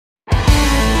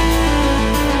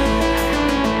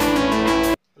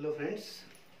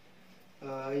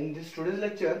in this today's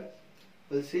lecture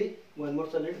we'll see one more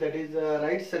solid, that is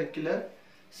right circular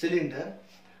cylinder.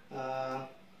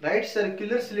 Right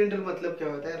circular cylinder मतलब क्या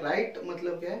होता है? Right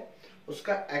मतलब क्या है?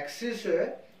 उसका एक्सिस जो है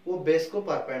वो बेस को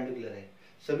परपेंडिकुलर है.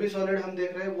 सभी सॉलिड हम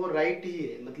देख रहे हैं वो राइट ही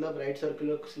है, मतलब right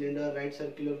circular cylinder, right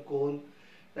circular cone,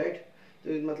 right.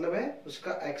 तो मतलब है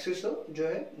उसका एक्सिस जो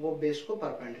है वो बेस को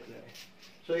परपेंडिकुलर है.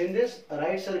 सो in this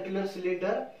right circular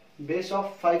cylinder, base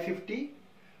of 550,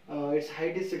 its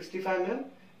height is 65 mm.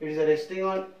 It is resting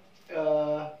on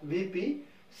VP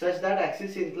such that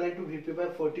axis is inclined to VP by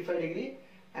 45 degree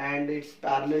and it's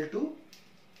parallel to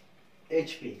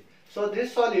HP. So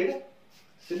this solid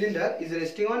cylinder is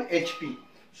resting on HP.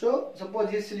 So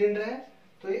suppose ये cylinder है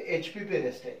तो ये HP पे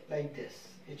rest है, like this,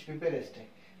 HP पे rest है.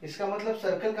 इसका मतलब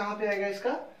सर्कल कहाँ पे आएगा?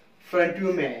 इसका फ्रंट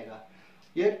व्यू में आएगा,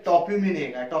 ये टॉप व्यू में नहीं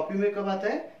आएगा. टॉप व्यू में कब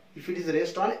आता है? If it is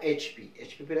rest on HP.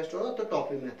 HP पे रेस्ट होगा तो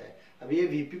टॉप व्यू में आता है. अभी ये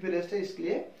VP पे रेस्ट है,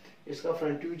 इसलिए इसका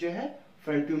फ्रंट व्यू जो है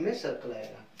फ्रंट व्यू में सर्कल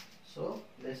आएगा. So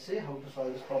let's see how to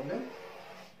solve this problem.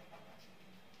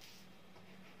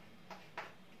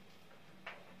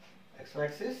 X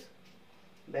axis,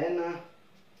 then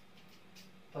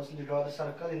firstly draw the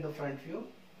circle in the front view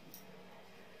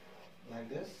like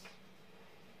this,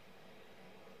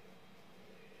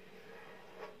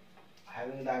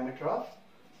 having a diameter of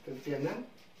 50 mm.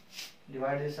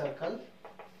 Divide the circle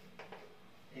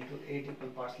into 8 equal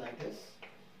parts like this.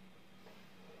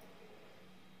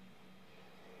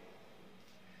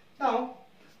 Now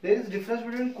there is difference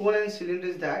between cone and cylinder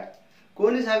is that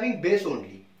cone is having base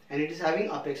only and it is having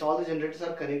apex. All the generators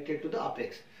are connected to the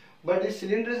apex, but this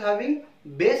cylinder is having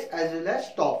base as well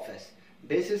as top face.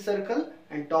 Base is circle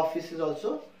and top face is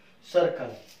also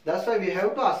circle. That's why we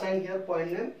have to assign here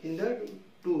point name in the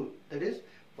two, that is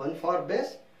one for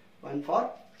base, one for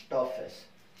top face.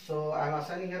 So I am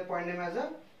assigning here point name as a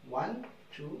 1,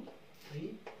 2,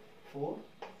 3, 4,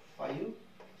 5,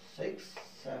 6,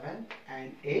 7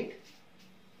 and 8.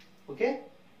 Okay,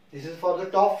 this is for the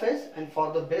top face, and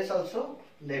for the base also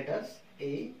letters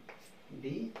A,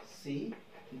 B, C,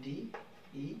 D,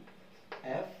 E,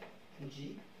 F,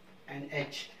 G and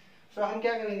H. So हम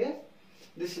क्या करेंगे?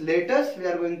 This letters we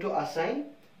are going to assign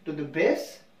to the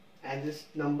base and this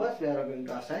numbers we are going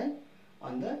to assign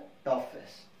on the top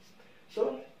face.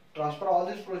 So transfer all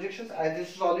these projections. As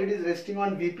this solid is resting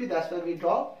on VP, that's why we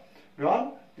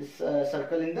drawn this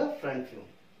circle in the front view.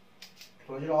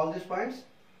 Project all these points.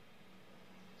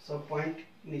 सब point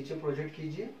नीचे project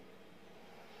कीजिए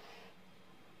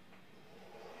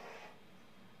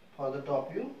for the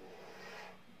top view.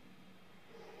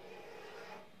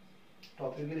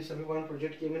 Top view के लिए सभी point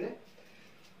project किए मैंने.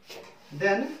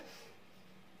 Then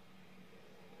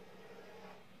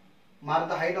mark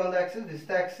the height on the axis. This is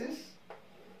the axis,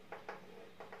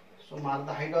 so mark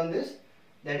the height on this,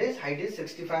 that is height is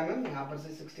 65 mm. यहाँ पर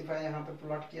से 65 यहाँ पे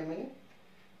प्लॉट किया मैंने,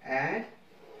 and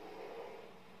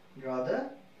draw the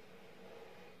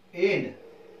end,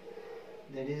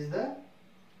 that is the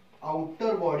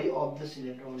outer body of the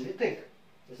cylinder only thick.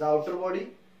 This is the outer body,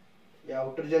 ये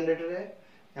outer generator है.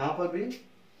 यहाँ पर भी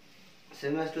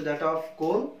same as to that of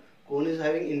cone. Cone is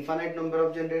having infinite number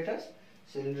of generators.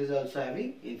 Cylinder is also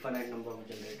having infinite number of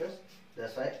generators.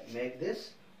 That's why make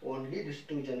this only these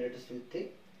two generators will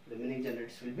thick, remaining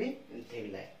generators will be in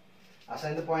thin line.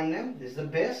 Assign the point name. This is the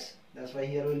base. That's why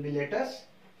here will be letters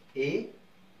A,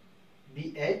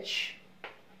 B, H.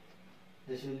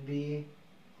 This will be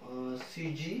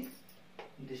CG.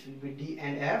 This will be D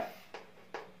and F,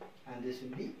 and this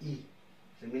will be E.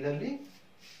 Similarly,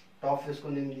 top face को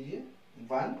name लीजिए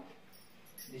 1.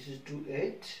 This is 2,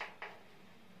 8.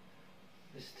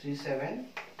 This is 3, 7.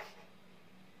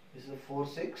 This is 4,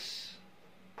 6.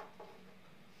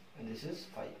 And this is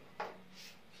 5.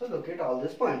 So locate all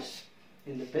these points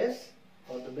in the base,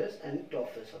 for the base and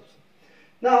top face also.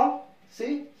 Now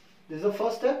see, this is the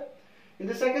first step. In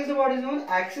the second step, what is known?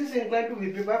 Axis inclined to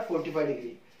VP by 45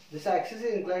 degree. This axis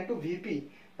is inclined to VP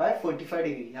by 45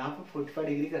 degree. यहाँ पे 45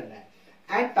 degree करना है.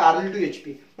 And parallel to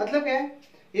HP. मतलब क्या है?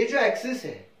 ये जो axis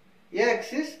है, ये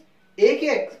एक्सिस एक ही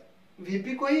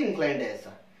VP को ही इंक्लाइंड है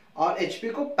ऐसा, और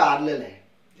HP को पैरेलल है.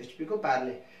 HP को पैरेलल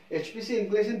है. HP से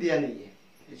इंक्लिनेशन दिया नहीं है.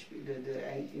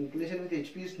 the inclination with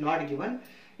HP is not given.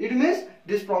 It means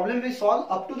this problem we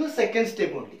solve up to the second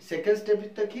step only. Second step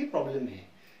तक ही problem है,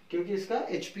 क्योंकि इसका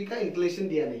HP का inclination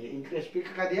दिया नहीं है. HP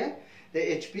का क्या दिया है? The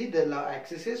HP, the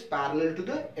axis is parallel to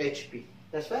the HP.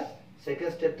 That's why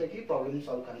second step तक ही problem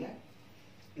solve करना है.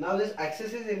 Now this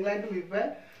axis is inclined to VP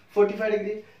by 45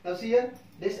 degree. Now see here,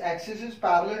 this axis is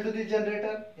parallel to the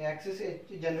generator. ये axis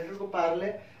generator को parallel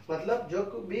है, मतलब जो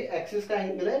भी axis का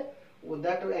angle है,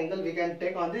 that angle we can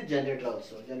take on the generator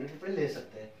also. Generator पे ले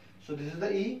सकते हैं. So this is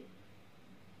the E,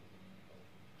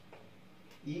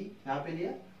 E यहाँ पे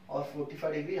लिया और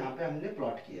 45 डिग्री यहाँ पे हमने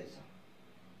प्लॉट किया ऐसा,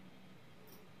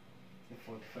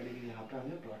 45 डिग्री यहाँ पे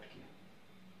हमने प्लॉट किया,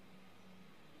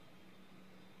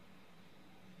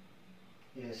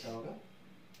 ये ऐसा होगा।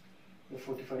 ये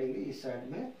 45 डिग्री इस साइड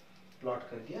में प्लॉट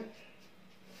कर दिया,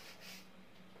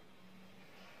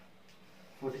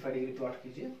 45 डिग्री प्लॉट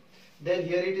कीजिए। Then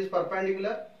here it is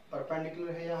perpendicular,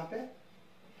 perpendicular है यहाँ पे,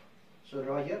 so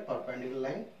draw here perpendicular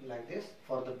line like this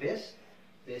for the base,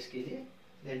 base कीजिए।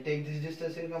 Then take this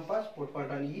distance in compass, put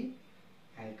point on E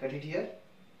and cut it here,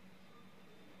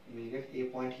 you will get A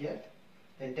point here.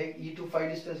 Then take E to 5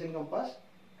 distance in compass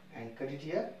and cut it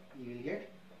here, you will get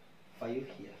 5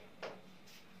 here,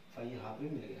 5 यहाँ पे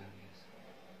मिल गया हमें।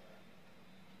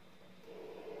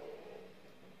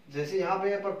 जैसे यहाँ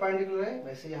पे perpendicular है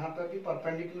वैसे यहाँ पे भी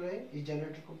परपेंडिकुलर है, इस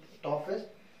जनरेटर को टॉप फेस,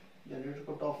 जनरेटर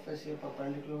को टॉप फेस ये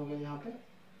परपेंडिकुलर हो गया यहाँ पे।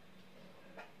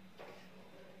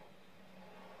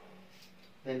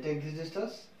 Then take this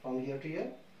distance from here to here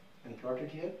and plot it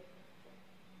here.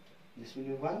 This will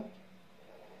be 1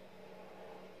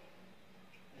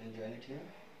 and join it here,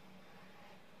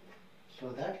 so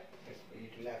that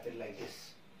it will appear like this.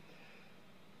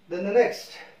 Then the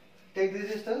next, take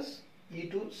this distance E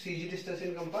to CG distance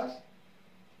in compass,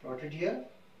 plot it here.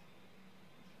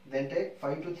 Then take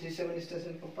 5 to 37 distance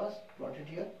in compass, plot it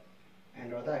here and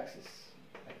draw the axis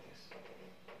like this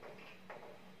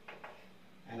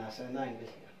and assign the angle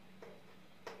here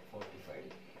 45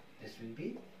 degree. This will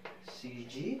be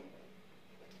CG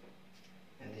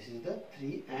and this is the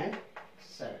 3 and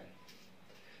 7.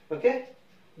 Okay,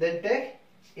 then take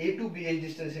A to BH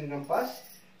distance in compass,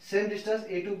 same distance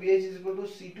A to BH is equal to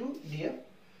C to DF,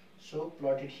 so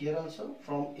plot it here also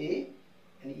from A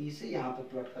and E से यहाँ पे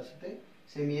plot कर सकते हैं।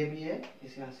 Same ये भी है,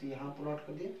 इस यहाँ से यहाँ प्लॉट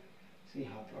कर दिया, इसे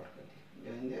यहाँ प्लॉट कर दिया।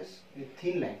 join this with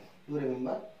thin line, do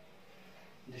remember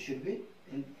this should be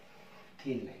in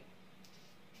thin line.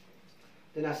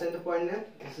 Then assign the point name,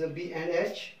 this is a B and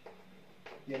H,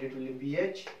 then it will be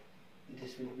BH,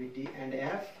 this will be D and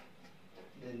F,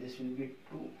 then this will be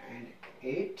 2 and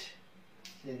 8,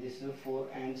 then this is a 4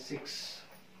 and 6,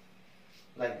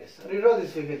 like this. Redraw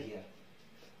this figure here.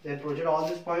 Then project all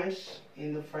these points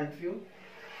in the front view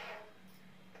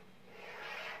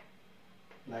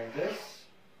like this.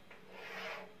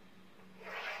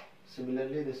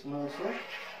 Similarly this one also.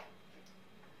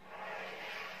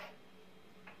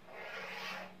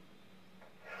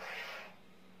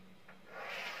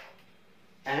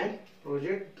 And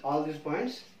project all these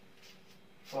points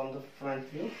from the front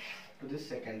view to the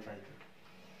second front view.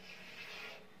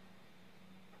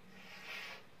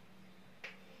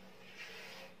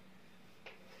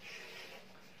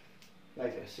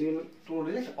 Like this. So you to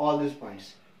relate all these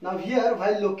points. Now here,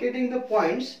 while locating the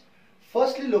points,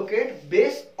 firstly locate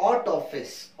base or top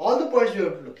face. All the points you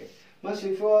have to locate. Once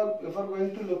if you are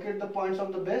going to locate the points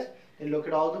of the base, then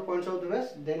locate all the points of the base,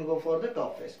 then go for the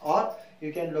top face. Or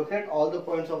you can locate all the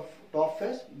points of top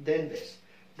face, then base.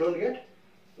 Don't get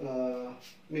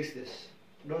mix this.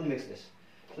 Don't mix this.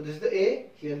 So this is the A.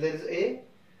 Here there is A.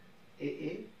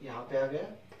 यहाँ पे आ गया.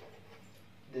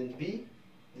 Then B.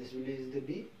 This will is the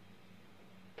B.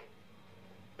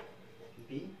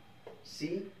 B,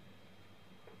 C,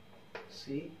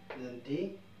 then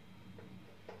D,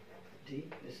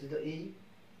 this is the E,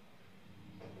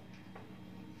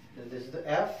 then this is the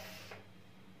F.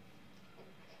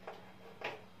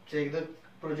 Check the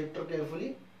projector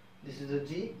carefully. This is the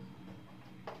G,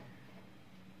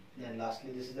 then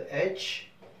lastly this is the H.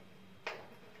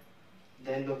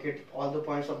 Then locate all the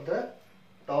points of the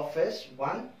top face.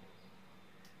 1,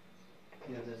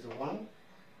 here there is the 1,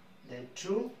 then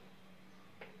 2,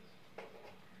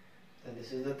 then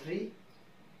this is the 3,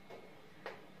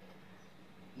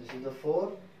 this is the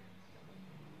 4,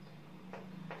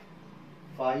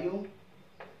 5,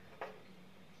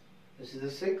 this is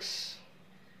the 6,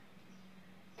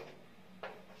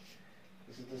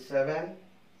 this is the 7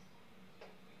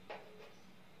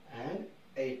 and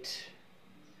 8.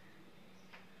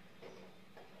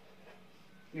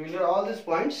 You will get all these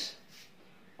points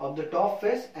of the top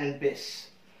face and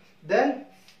base. Then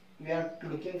we are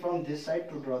looking from this side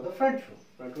to draw the front view.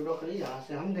 Front view draw करिए, यहाँ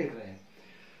से हम देख रहे हैं।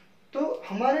 तो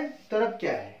हमारे तरफ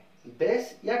क्या है,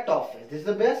 बेस या top face? This is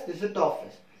the base, this is top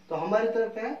face. तो हमारी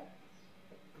तरफ क्या है,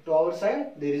 to our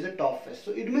side there is a top face.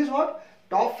 So it means what?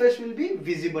 Top face will be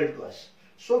visible to us.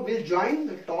 So we'll join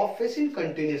the top face in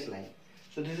continuous line.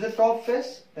 So this is the top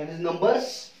face, that is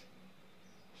numbers.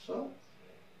 So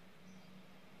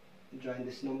join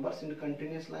these numbers in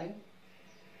continuous line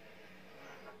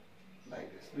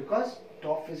like this, because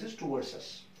top face is towards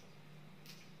us.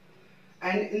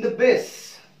 And in the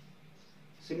base,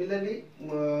 similarly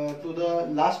to the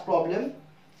last problem,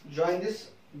 join this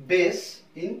base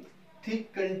in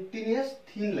thick continuous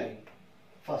thin line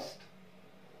first.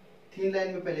 thin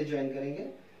line में पहले join करेंगे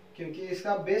क्योंकि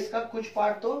इसका base का कुछ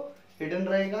part तो hidden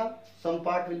रहेगा, some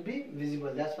part will be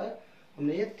visible, that's why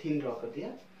हमने ये thin ड्रॉ कर दिया.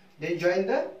 Then join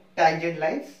the tangent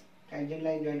lines. tangent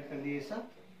line join कर दिए ऐसा.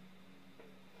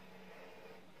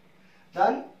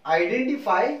 Then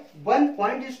identify one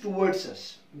point is towards us.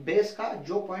 Base का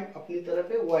जो पॉइंट अपनी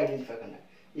तरफ है वो आइडेंटिफाई करना है.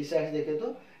 इस साइड से देखें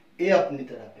तो ए अपनी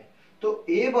तरफ है, तो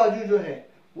ए बाजू जो है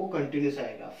वो कंटिन्यूस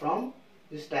आएगा from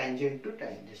this tangent to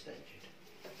this tangent.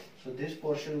 So this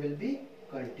portion will be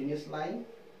continuous line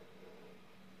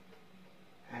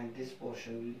and this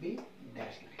portion will be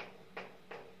dash line.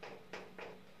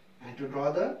 And to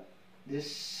draw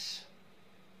this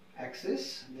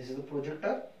axis, this is the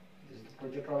projector, this is the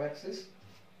projector of axis.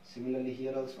 Similarly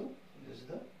here also, this is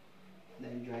the,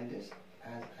 then join this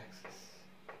as axis.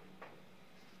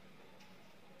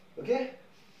 Okay,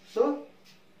 so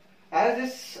as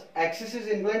this axis is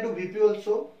inclined to VP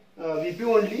also, VP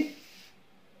only,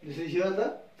 this is here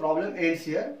the problem ends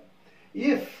here.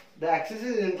 If the axis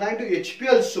is inclined to HP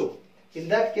also, in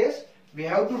that case we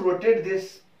have to rotate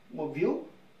this view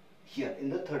here in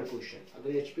the third position.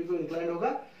 अगर HP को inclined होगा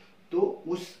तो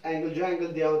उस angle, जो angle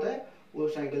दिया होता है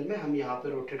उस एंगल में हम यहाँ पे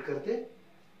रोटेट करते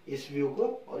इस व्यू को,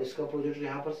 और इसका प्रोजेक्टर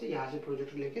यहाँ पर से, यहाँ से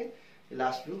प्रोजेक्टर लेके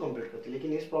लास्ट व्यू कंप्लीट करते.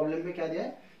 लेकिन इस प्रॉब्लम में क्या दिया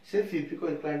है, सिर्फ VP को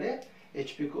इंक्लाइंड है,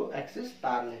 HP को एक्सिस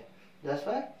पैरेलल है. दैट्स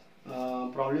व्हाई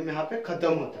प्रॉब्लम यहाँ पे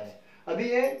खत्म होता है. अभी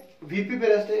ये VP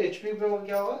पे रेस्ट है, HP पे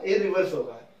क्या होगा, ये रिवर्स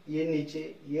होगा, ये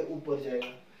नीचे ये ऊपर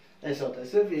जाएगा, ऐसा होता है.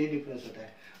 सिर्फ यही डिफरेंस होता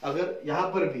है. अगर यहाँ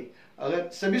पर भी, अगर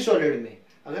सभी सॉलिड में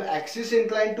अगर axis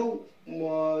incline to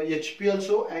HP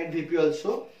also and VP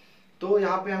also, तो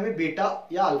यहाँ पे हमें बीटा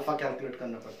या अल्फा कैलकुलेट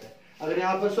करना पड़ता है. अगर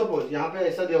यहाँ पर सपोज यहाँ पे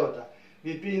ऐसा दिया होता,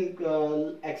 VP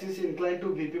axis incline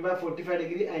to VP bye 45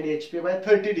 degree and HP bye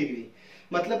 30 degree,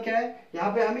 मतलब क्या है,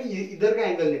 यहाँ पे हमें इधर का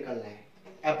एंगल निकालना है,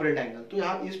 एपरेंट एंगल. तो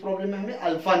यहाँ इस प्रॉब्लम में हमें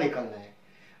अल्फा निकालना है.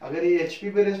 अगर ये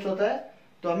HP पे रेस्ट होता है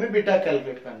तो हमें बीटा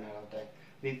कैलकुलेट करना होता है,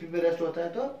 VP पे रेस्ट होता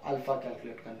है तो अल्फा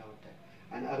कैलकुलेट करना होता है.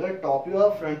 एंड अगर टॉप व्यू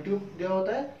और फ्रंट व्यू दिया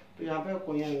होता है तो यहाँ पे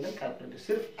कोई एंगल कैलकुलेट,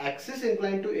 सिर्फ axis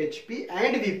incline to HP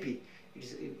and VP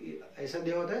ऐसा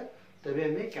दिया होता है तभी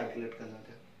हमें कैलकुलेट करना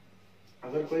होता है.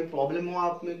 अगर कोई प्रॉब्लम हो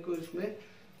आप में को इसमें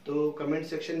तो कमेंट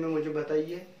सेक्शन में मुझे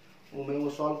बताइए, वो मैं वो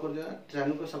सॉल्व कर दूंगा.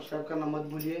 चैनल को सब्सक्राइब करना मत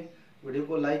भूलिए, वीडियो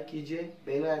को लाइक कीजिए,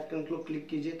 बेल आइकन को क्लिक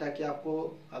कीजिए ताकि आपको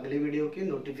अगले वीडियो की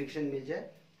नोटिफिकेशन मिल जाए.